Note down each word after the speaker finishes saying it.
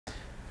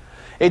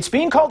It's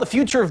being called the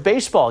future of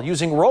baseball,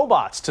 using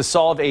robots to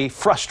solve a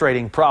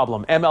frustrating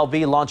problem.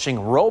 MLB launching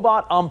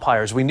robot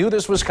umpires. We knew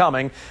this was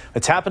coming.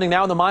 It's happening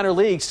now in the minor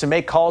leagues to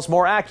make calls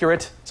more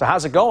accurate. So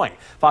how's it going?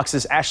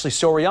 Fox's Ashley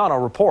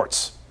Soriano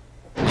reports.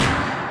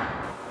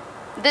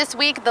 This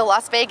week, the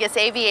Las Vegas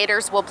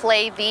Aviators will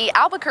play the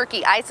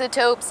Albuquerque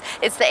Isotopes.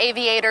 It's the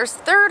Aviators'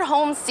 third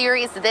home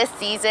series this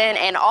season,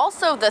 and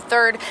also the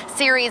third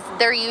series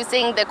they're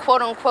using the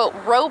quote-unquote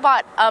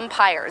robot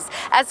umpires.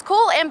 As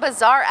cool and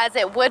bizarre as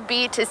it would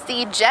be to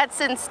see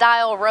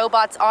Jetson-style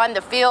robots on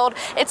the field,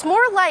 it's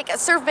more like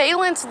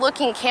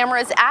surveillance-looking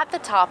cameras at the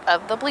top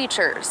of the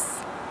bleachers.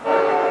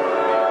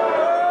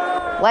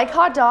 Like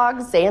hot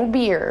dogs and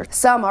beer,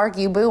 some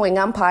argue booing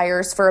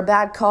umpires for a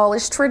bad call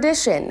is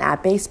tradition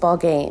at baseball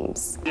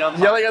games.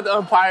 Yelling at the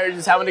umpires,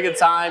 just having a good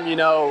time,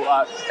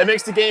 it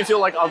makes the game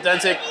feel like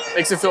authentic,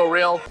 makes it feel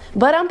real.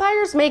 But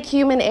umpires make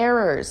human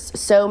errors,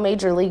 so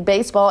Major League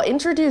Baseball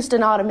introduced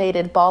an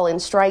automated ball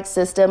and strike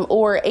system,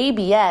 or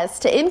ABS,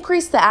 to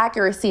increase the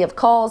accuracy of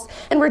calls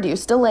and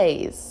reduce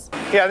delays.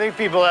 Yeah, I think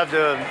people have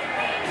the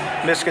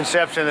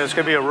misconception that it's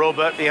going to be a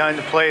robot behind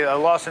the plate.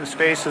 Lost in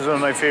Space is one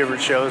of my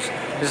favorite shows.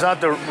 It's not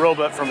the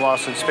robot from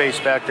Lost in Space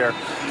back there.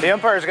 The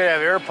umpire's going to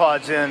have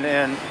AirPods in,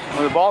 and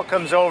when the ball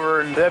comes over,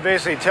 and that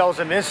basically tells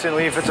them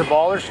instantly if it's a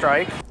ball or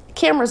strike.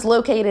 Cameras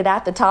located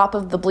at the top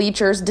of the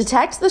bleachers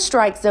detect the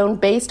strike zone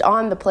based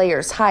on the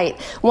player's height.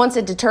 Once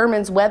it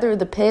determines whether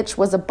the pitch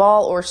was a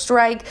ball or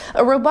strike,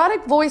 a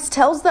robotic voice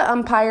tells the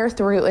umpire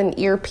through an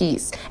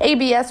earpiece.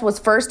 ABS was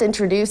first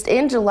introduced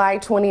in July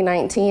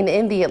 2019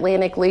 in the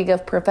Atlantic League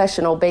of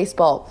Professional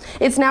Baseball.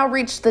 It's now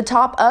reached the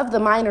top of the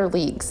minor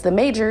leagues. The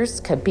majors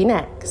could be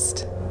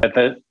next. At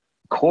the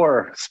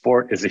core,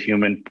 sport is a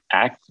human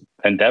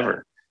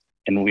endeavor.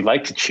 And we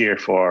like to cheer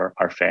for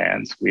our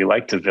fans. We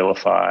like to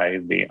vilify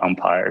the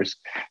umpires.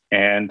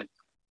 And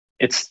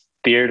it's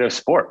the art of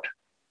sport.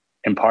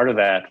 And part of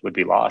that would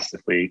be lost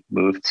if we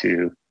move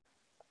to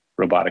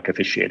robotic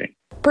officiating.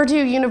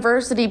 Purdue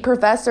University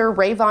professor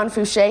Rayvon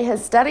Fouché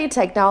has studied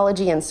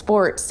technology in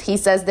sports. He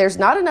says there's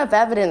not enough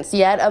evidence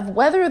yet of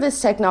whether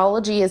this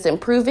technology is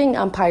improving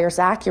umpires'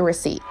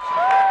 accuracy.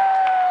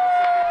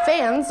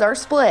 Fans are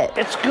split.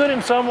 It's good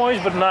in some ways,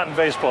 but not in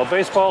baseball.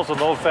 Baseball's an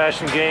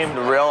old-fashioned game.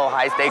 A real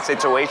high-stakes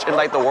situation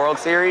like the World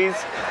Series,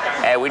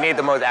 and we need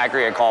the most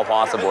accurate call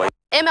possible.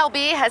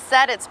 MLB has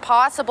said it's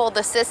possible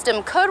the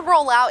system could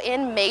roll out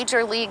in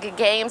major league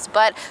games,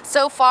 but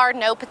so far,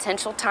 no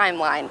potential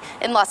timeline.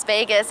 In Las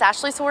Vegas,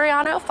 Ashley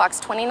Soriano, Fox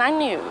 29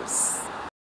 News.